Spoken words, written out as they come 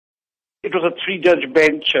It was a three-judge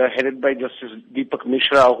bench headed by Justice Deepak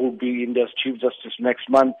Mishra, who will be India's Chief Justice next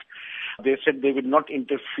month. They said they will not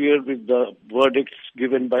interfere with the verdicts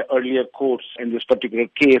given by earlier courts in this particular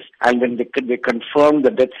case, and then they confirmed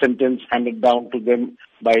the death sentence handed down to them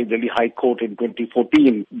by Delhi High Court in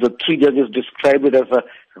 2014. The three judges described it as a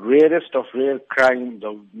rarest of rare crime,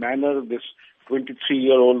 the manner this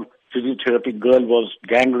 23-year-old physiotherapy girl was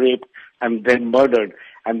gang raped and then murdered,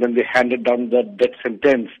 and then they handed down the death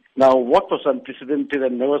sentence. Now, what was unprecedented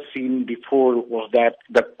and never seen before was that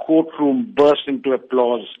the courtroom burst into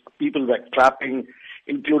applause. People were clapping,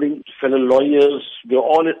 including fellow lawyers. They were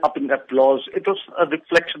all up in applause. It was a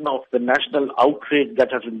reflection of the national outrage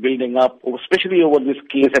that has been building up, especially over this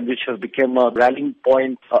case, and which has become a rallying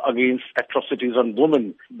point against atrocities on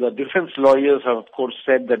women. The defense lawyers have, of course,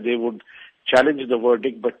 said that they would challenge the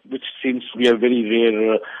verdict, but which seems to be a very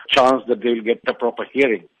rare chance that they will get a proper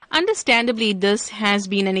hearing. Understandably, this has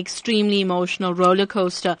been an extremely emotional roller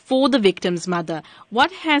coaster for the victim's mother.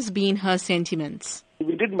 What has been her sentiments?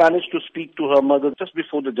 We did manage to speak to her mother just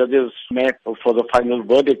before the judges met for the final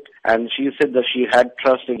verdict, and she said that she had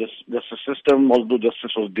trust in the justice system, although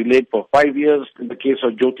justice was delayed for 5 years in the case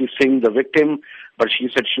of Jyoti Singh, the victim. But she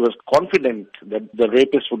said she was confident that the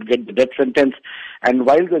rapist would get the death sentence. And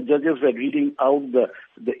while the judges were reading out the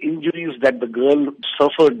injuries that the girl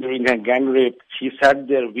suffered during her gang rape, she sat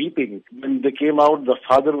there weeping. When they came out, the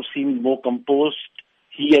father seemed more composed.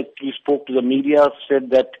 He actually spoke to the media, said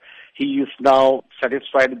that he is now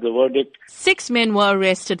satisfied with the verdict. 6 men were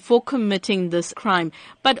arrested for committing this crime,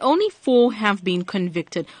 but only 4 have been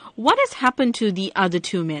convicted. What has happened to the other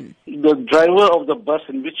 2 men? The driver of the bus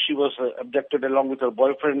in which she was abducted along with her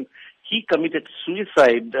boyfriend, he committed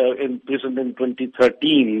suicide in prison in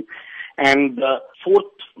 2013. And the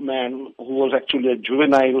 4th man, who was actually a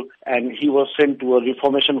juvenile, and he was sent to a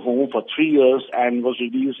reformation home for 3 years and was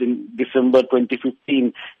released in December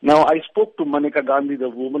 2015. Now, I spoke to Maneka Gandhi, the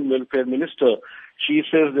Women Welfare Minister. She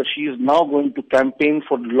says that she is now going to campaign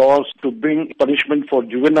for laws to bring punishment for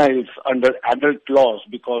juveniles under adult laws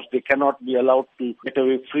because they cannot be allowed to get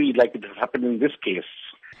away free like it has happened in this case.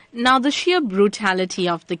 Now, the sheer brutality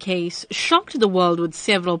of the case shocked the world with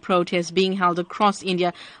several protests being held across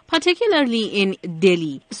India, particularly in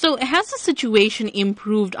Delhi. So has the situation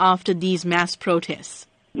improved after these mass protests?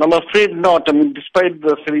 I'm afraid not. I mean, despite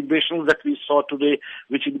the celebrations that we saw today,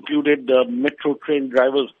 which included metro train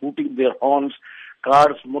drivers hooting their horns,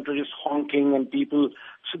 cars, motorists honking, and people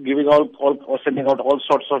giving sending out all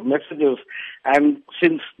sorts of messages. And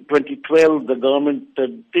since 2012, the government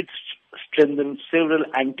did strengthen several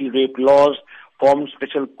anti-rape laws, formed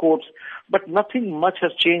special courts, but nothing much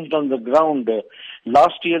has changed on the ground.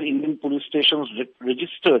 Last year, Indian police stations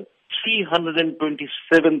registered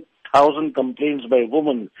 327,000 complaints by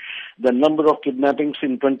women. The number of kidnappings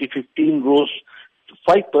in 2015 rose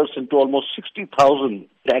 5% to almost 60,000.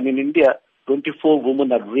 And in India, 24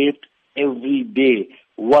 women are raped every day,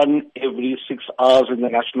 1 every 6 hours in the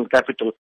national capital.